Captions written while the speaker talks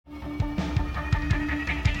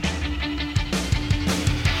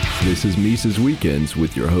This is Mises Weekends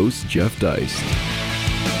with your host, Jeff Deist.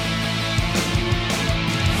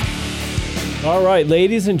 All right,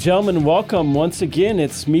 ladies and gentlemen, welcome once again.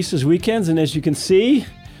 It's Mises Weekends, and as you can see,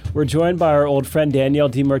 we're joined by our old friend Danielle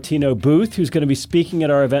DiMartino Booth, who's going to be speaking at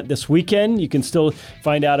our event this weekend. You can still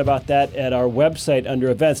find out about that at our website under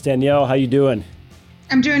events. Danielle, how you doing?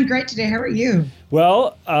 I'm doing great today. How are you?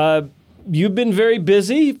 Well, you've been very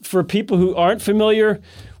busy. For people who aren't familiar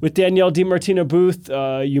with Danielle DiMartino Booth,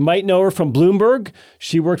 you might know her from Bloomberg.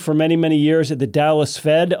 She worked for many, many years at the Dallas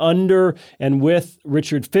Fed under and with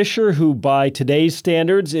Richard Fisher, who by today's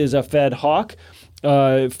standards is a Fed hawk.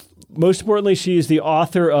 Most importantly, she is the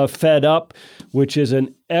author of Fed Up, which is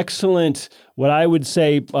an excellent, what I would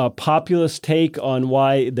say, populist take on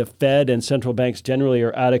why the Fed and central banks generally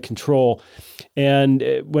are out of control. And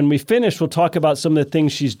when we finish, we'll talk about some of the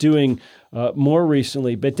things she's doing more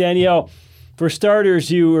recently. But Danielle, for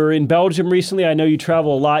starters, you were in Belgium recently. I know you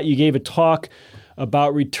travel a lot. You gave a talk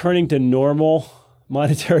about returning to normal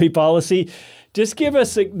monetary policy. Just give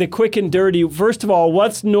us the quick and dirty. First of all,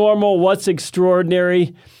 what's normal? What's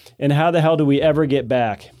extraordinary? And how the hell do we ever get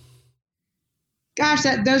back? Gosh,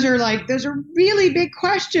 those are really big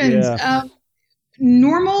questions. Yeah.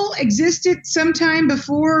 Normal existed sometime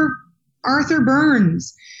before Arthur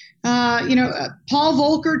Burns. Paul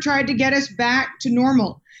Volcker tried to get us back to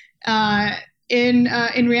normal.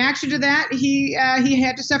 In reaction to that, he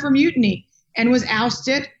had to suffer mutiny and was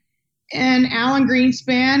ousted. And Alan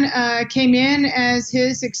Greenspan came in as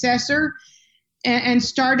his successor and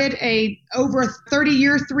started a over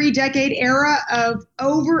 30-year, 3-decade era of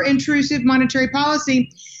over-intrusive monetary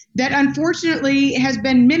policy that unfortunately has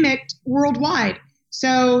been mimicked worldwide.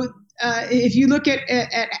 So if you look at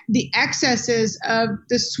the excesses of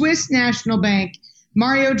the Swiss National Bank,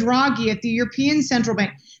 Mario Draghi at the European Central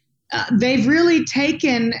Bank, they've really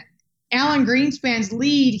taken Alan Greenspan's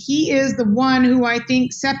lead. He is the one who I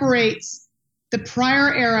think separates the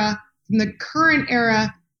prior era from the current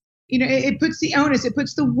era. It puts the onus, it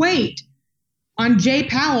puts the weight on Jay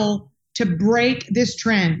Powell to break this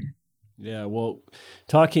trend. Yeah, well,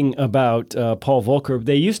 talking about Paul Volcker,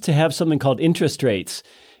 they used to have something called interest rates,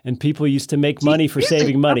 and people used to make money for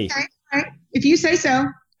saving money. Okay, right. If you say so.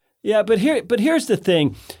 Yeah, but here's the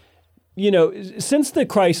thing. Since the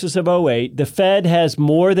crisis of 2008, the Fed has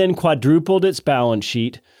more than quadrupled its balance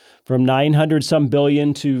sheet from 900 some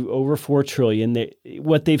billion to over 4 trillion.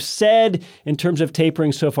 What they've said in terms of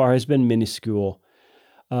tapering so far has been minuscule.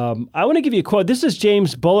 I want to give you a quote. This is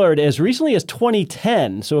James Bullard as recently as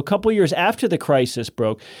 2010, so a couple years after the crisis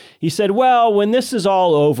broke. He said, well, when this is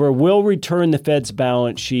all over, we'll return the Fed's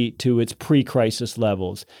balance sheet to its pre-crisis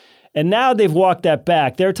levels. And now they've walked that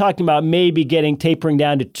back. They're talking about maybe tapering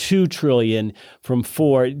down to 2 trillion from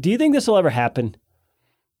 4. Do you think this will ever happen?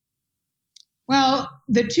 Well,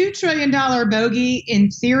 the $2 trillion bogey, in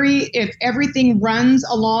theory, if everything runs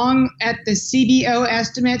along at the CBO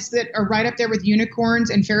estimates that are right up there with unicorns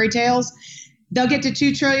and fairy tales, they'll get to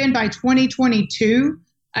 2 trillion by 2022.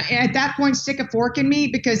 At that point, stick a fork in me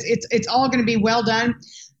because it's all going to be well done.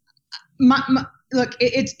 Look,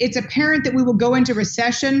 it's apparent that we will go into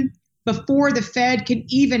recession before the Fed can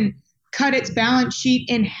even cut its balance sheet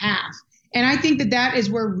in half. And I think that is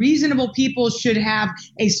where reasonable people should have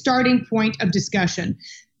a starting point of discussion.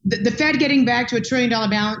 The Fed getting back to $1 trillion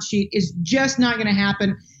balance sheet is just not going to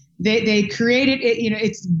happen. They created it,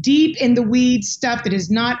 it's deep in the weeds stuff that is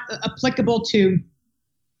not applicable to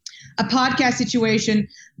a podcast situation,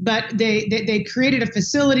 but they created a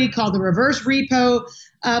facility called the reverse repo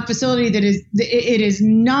facility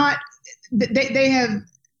they have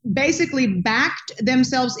basically backed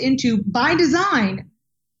themselves into, by design,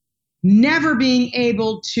 never being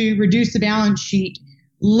able to reduce the balance sheet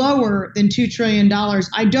lower than $2 trillion.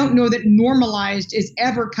 I don't know that normalized is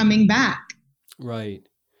ever coming back. Right.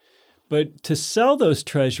 But to sell those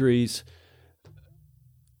treasuries,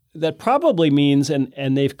 that probably means,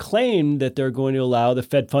 and they've claimed that they're going to allow the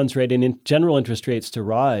Fed funds rate and general interest rates to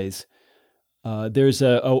rise. There's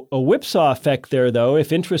a whipsaw effect there, though.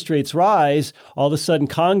 If interest rates rise, all of a sudden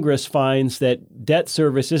Congress finds that debt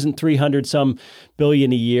service isn't 300 some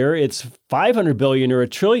billion a year. It's 500 billion or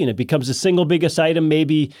 $1 trillion. It becomes the single biggest item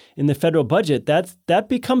maybe in the federal budget. That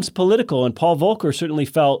becomes political. And Paul Volcker certainly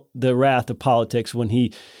felt the wrath of politics when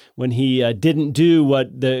he didn't do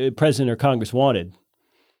what the president or Congress wanted.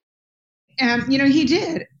 He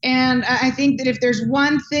did. And I think that if there's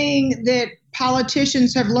one thing that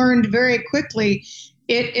politicians have learned very quickly,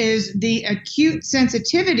 it is the acute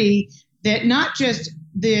sensitivity that not just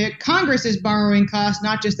the Congress's borrowing costs,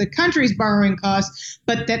 not just the country's borrowing costs,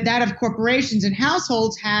 but that of corporations and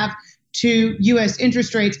households have to U.S.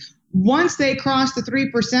 interest rates. once they crossed the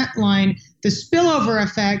 3% line, the spillover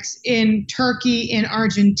effects in Turkey, in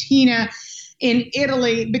Argentina, in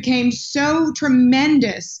Italy became so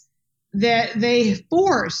tremendous that they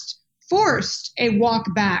forced a walk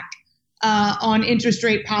back on interest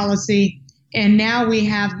rate policy. And now we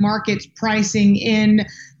have markets pricing in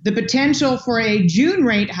the potential for a June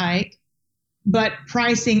rate hike, but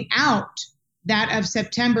pricing out that of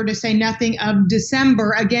September, to say nothing of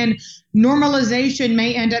December. Again, normalization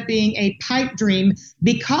may end up being a pipe dream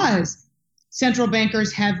because central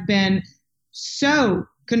bankers have been so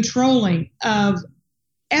controlling of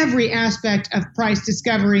every aspect of price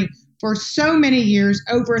discovery for so many years,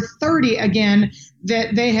 over 30 again,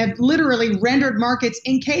 that they have literally rendered markets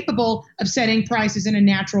incapable of setting prices in a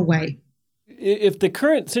natural way. If the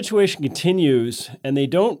current situation continues and they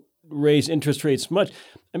don't raise interest rates much,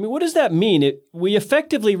 I mean, what does that mean? We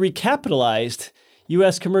effectively recapitalized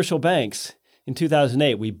U.S. commercial banks in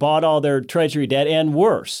 2008. We bought all their treasury debt and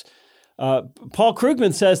worse. Paul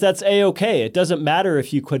Krugman says that's A-OK. It doesn't matter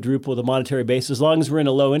if you quadruple the monetary base as long as we're in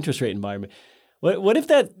a low interest rate environment. What if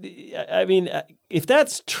that, I mean, if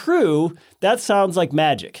that's true, that sounds like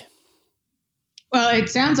magic. Well, it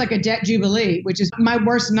sounds like a debt jubilee, which is my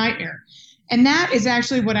worst nightmare. And that is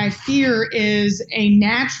actually what I fear is a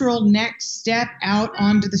natural next step out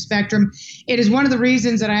onto the spectrum. It is one of the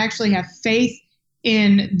reasons that I actually have faith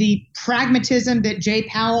in the pragmatism that Jay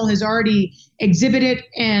Powell has already exhibited,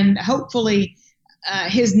 and hopefully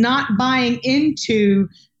his not buying into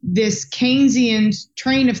this Keynesian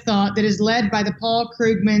train of thought that is led by the Paul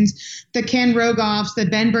Krugmans, the Ken Rogoffs, the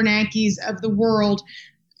Ben Bernankes of the world,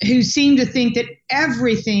 who seem to think that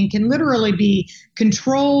everything can literally be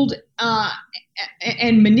controlled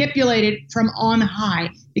and manipulated from on high,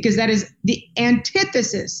 because that is the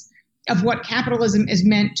antithesis of what capitalism is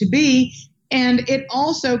meant to be. And it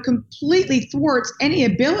also completely thwarts any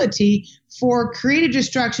ability for creative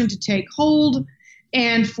destruction to take hold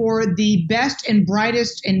and for the best and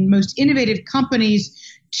brightest and most innovative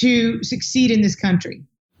companies to succeed in this country.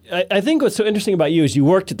 I think what's so interesting about you is you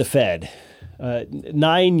worked at the Fed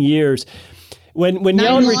 9 years. When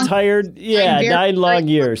Yellen retired, 9 long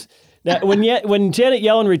years. Now, when Janet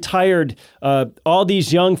Yellen retired, all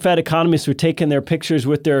these young Fed economists were taking their pictures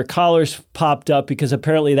with their collars popped up because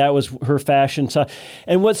apparently that was her fashion. So,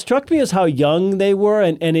 and what struck me is how young they were,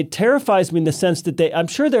 and it terrifies me in the sense that I'm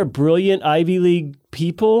sure they're brilliant Ivy League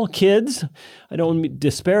people, kids. I don't want to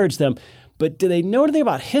disparage them, but do they know anything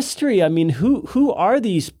about history? I mean, who are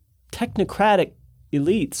these technocratic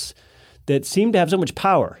elites that seem to have so much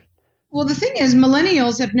power? Well, the thing is,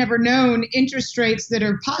 millennials have never known interest rates that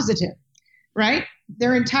are positive, right?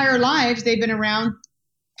 Their entire lives, they've been around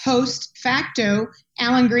post facto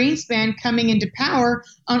Alan Greenspan coming into power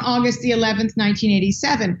on August the 11th,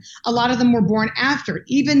 1987. A lot of them were born after,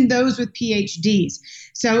 even those with PhDs.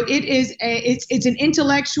 So it's an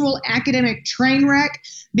intellectual academic train wreck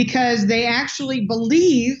because they actually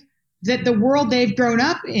believe that the world they've grown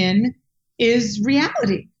up in is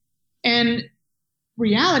reality. And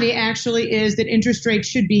reality actually is that interest rates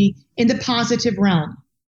should be in the positive realm.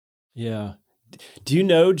 Yeah. Do you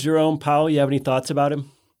know Jerome Powell? You have any thoughts about him?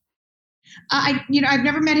 I've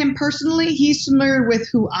never met him personally. He's familiar with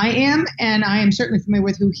who I am, and I am certainly familiar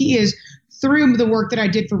with who he is through the work that I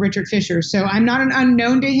did for Richard Fisher. So I'm not an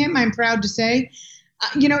unknown to him, I'm proud to say.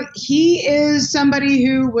 He is somebody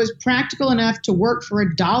who was practical enough to work for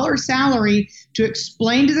 $1 salary to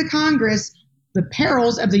explain to the Congress the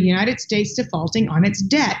perils of the United States defaulting on its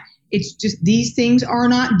debt. It's just these things are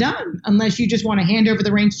not done unless you just want to hand over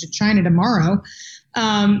the reins to China tomorrow.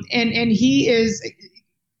 And he is,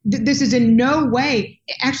 this is in no way,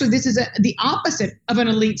 actually this is the opposite of an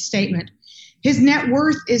elite statement. His net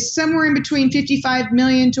worth is somewhere in between $55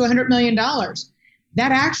 million to $100 million.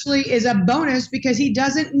 That actually is a bonus because he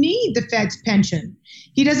doesn't need the Fed's pension.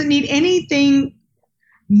 He doesn't need anything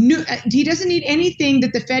He doesn't need anything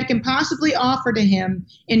that the Fed can possibly offer to him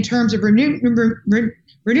in terms of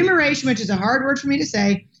remuneration, which is a hard word for me to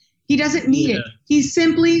say. He doesn't need it. He's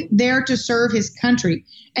simply there to serve his country.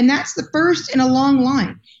 And that's the first in a long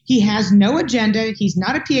line. He has no agenda. He's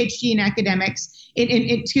not a PhD in academics,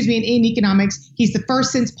 in economics. He's the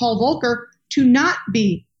first since Paul Volcker to not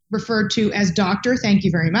be referred to as doctor. Thank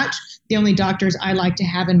you very much. The only doctors I like to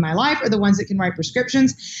have in my life are the ones that can write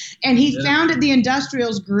prescriptions. And he founded the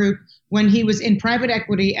Industrials Group when he was in private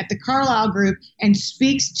equity at the Carlyle Group and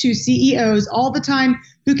speaks to CEOs all the time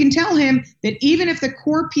who can tell him that even if the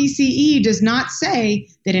core PCE does not say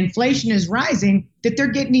that inflation is rising, that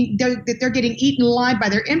they're getting eaten alive by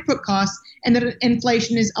their input costs and that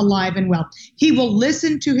inflation is alive and well. He will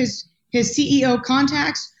listen to his CEO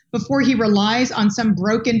contacts before he relies on some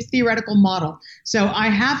broken theoretical model. So I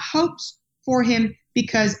have hopes for him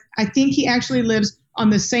because I think he actually lives on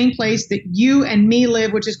the same place that you and me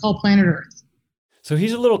live, which is called planet Earth. So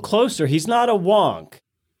he's a little closer. He's not a wonk.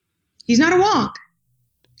 He's not a wonk.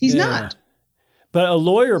 He's not. But a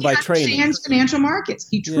lawyer He by training. understands financial markets.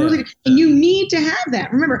 He truly, and you need to have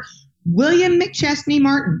that. Remember, William McChesney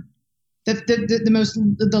Martin,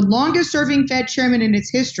 the longest serving Fed chairman in its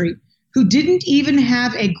history, who didn't even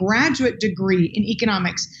have a graduate degree in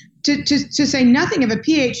economics, to say nothing of a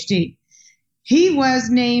PhD. He was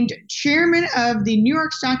named chairman of the New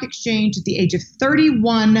York Stock Exchange at the age of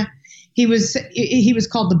 31. He was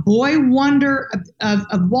called the boy wonder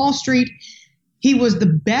of Wall Street. He was the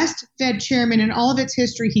best Fed chairman in all of its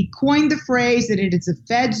history. He coined the phrase that it is the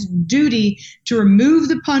Fed's duty to remove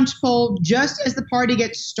the punch bowl just as the party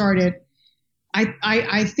gets started.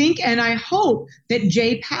 I think and I hope that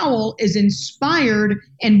Jay Powell is inspired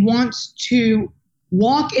and wants to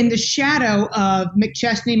walk in the shadow of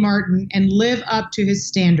McChesney Martin and live up to his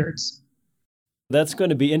standards. That's going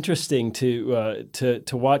to be interesting to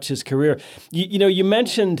watch his career. You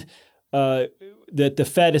mentioned that the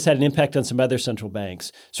Fed has had an impact on some other central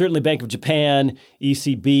banks. Certainly Bank of Japan,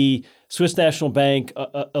 ECB, Swiss National Bank,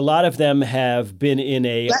 a lot of them have been in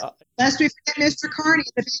a... Lest we forget Mr. Carney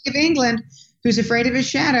at the Bank of England, who's afraid of his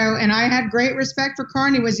shadow. And I had great respect for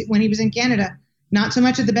Carney when he was in Canada, not so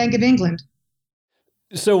much at the Bank of England.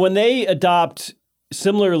 So when they adopt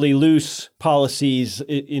similarly loose policies,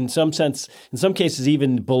 in some cases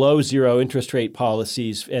even below zero interest rate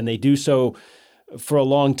policies, and they do so for a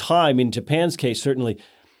long time, in Japan's case, certainly,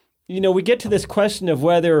 we get to this question of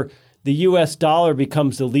whether the U.S. dollar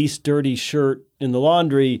becomes the least dirty shirt in the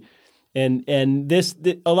laundry. And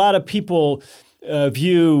a lot of people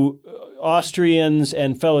view Austrians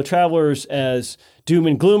and fellow travelers as doom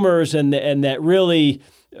and gloomers, and that really,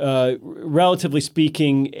 relatively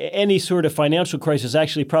speaking, any sort of financial crisis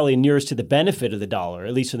actually probably inures to the benefit of the dollar,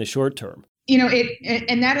 at least in the short term.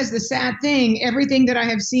 And that is the sad thing. Everything that I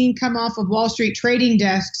have seen come off of Wall Street trading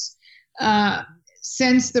desks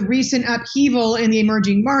since the recent upheaval in the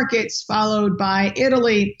emerging markets, followed by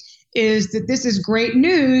Italy, is that this is great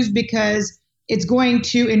news because it's going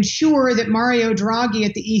to ensure that Mario Draghi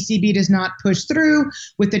at the ECB does not push through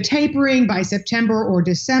with the tapering by September or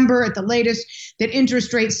December at the latest, that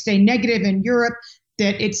interest rates stay negative in Europe,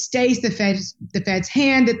 that it stays the Fed's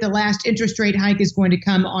hand, that the last interest rate hike is going to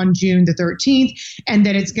come on June the 13th, and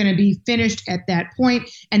that it's going to be finished at that point,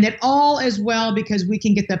 and that all is well because we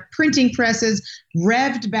can get the printing presses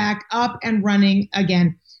revved back up and running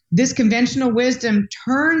again. This conventional wisdom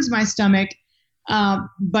turns my stomach,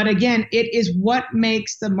 but again, it is what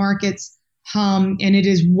makes the markets hum, and it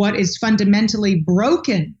is what is fundamentally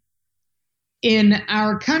broken in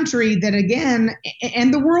our country that, again,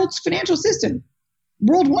 and the world's financial system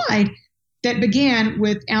worldwide, that began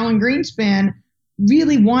with Alan Greenspan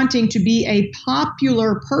really wanting to be a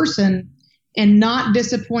popular person and not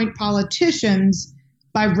disappoint politicians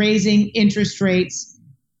by raising interest rates.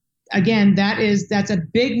 Again, that's a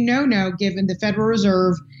big no-no, given the Federal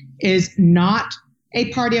Reserve is not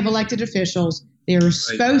a party of elected officials. They are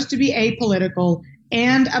supposed to be apolitical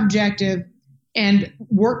and objective and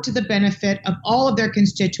work to the benefit of all of their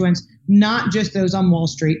constituents, not just those on Wall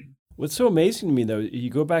Street. What's so amazing to me, though, you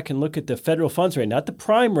go back and look at the federal funds rate, not the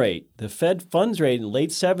prime rate. The Fed funds rate in the late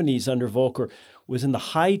 70s under Volcker was in the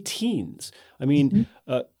high teens. I mean,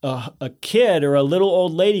 a kid or a little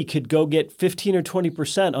old lady could go get 15 or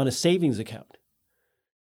 20% on a savings account.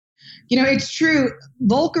 It's true.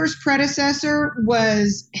 Volcker's predecessor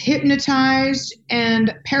was hypnotized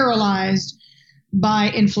and paralyzed by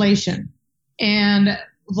inflation. And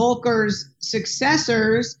Volcker's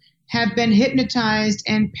successors have been hypnotized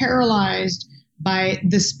and paralyzed by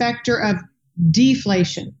the specter of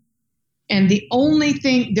deflation. And the only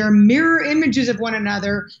thing, they're mirror images of one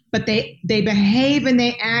another, but they behave and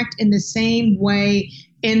they act in the same way,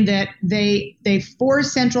 in that they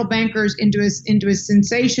force central bankers into a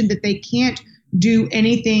sensation that they can't do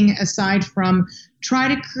anything aside from try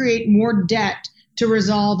to create more debt to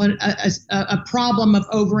resolve a problem of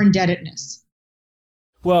over-indebtedness.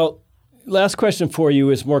 Well, last question for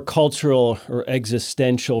you is more cultural or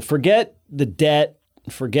existential. Forget the debt,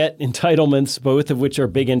 forget entitlements, both of which are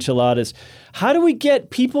big enchiladas. How do we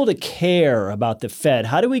get people to care about the Fed?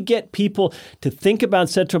 How do we get people to think about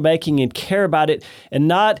central banking and care about it and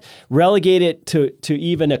not relegate it to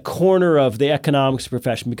even a corner of the economics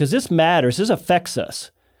profession? Because this matters. This affects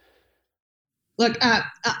us. Look,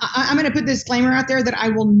 I'm going to put this disclaimer out there that I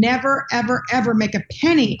will never, ever, ever make a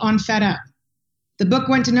penny on Fed Up. The book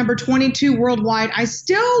went to number 22 worldwide. I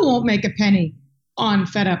still won't make a penny on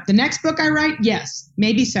Fed Up. The next book I write, yes,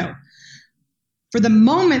 maybe so. For the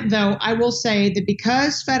moment, though, I will say that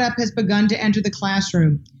because Fed Up has begun to enter the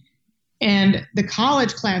classroom and the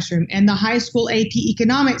college classroom and the high school AP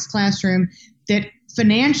economics classroom, that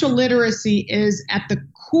financial literacy is at the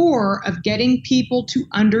core of getting people to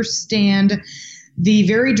understand the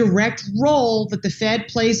very direct role that the Fed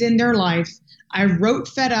plays in their life. I wrote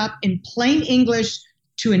Fed Up in plain English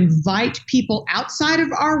to invite people outside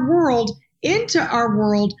of our world into our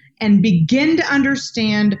world and begin to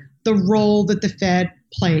understand the role that the Fed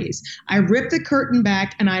plays. I ripped the curtain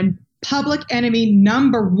back and I'm public enemy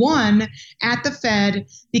number one at the Fed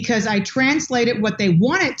because I translated what they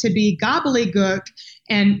want it to be, gobbledygook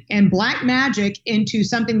and black magic, into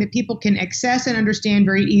something that people can access and understand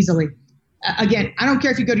very easily. Again, I don't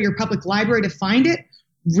care if you go to your public library to find it,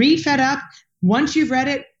 read Fed Up. Once you've read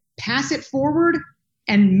it, pass it forward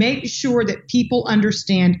and make sure that people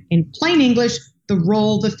understand in plain English the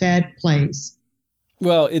role the Fed plays.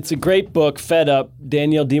 Well, it's a great book, Fed Up,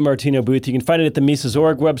 Danielle DiMartino Booth. You can find it at the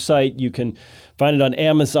Mises.org website. You can find it on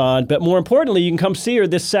Amazon. But more importantly, you can come see her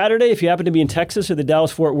this Saturday. If you happen to be in Texas or the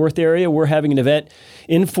Dallas-Fort Worth area, we're having an event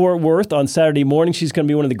in Fort Worth on Saturday morning. She's going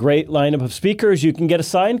to be one of the great lineup of speakers. You can get a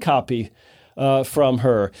signed copy from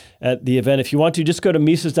her at the event. If you want to, just go to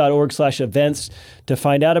Mises.org/events to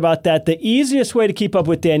find out about that. The easiest way to keep up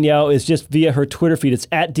with Danielle is just via her Twitter feed. It's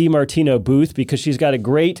at DiMartino Booth, because she's got a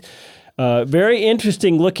great, very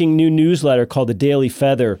interesting looking new newsletter called The Daily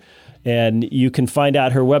Feather. And you can find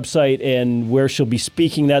out her website and where she'll be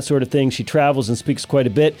speaking, that sort of thing. She travels and speaks quite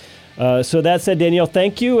a bit. So that said, Danielle,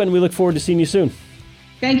 thank you, and we look forward to seeing you soon.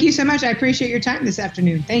 Thank you so much. I appreciate your time this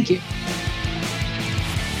afternoon. Thank you.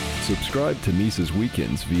 Subscribe to Mises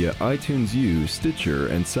Weekends via iTunes U, Stitcher,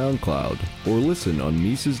 and SoundCloud, or listen on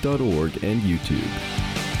Mises.org and YouTube.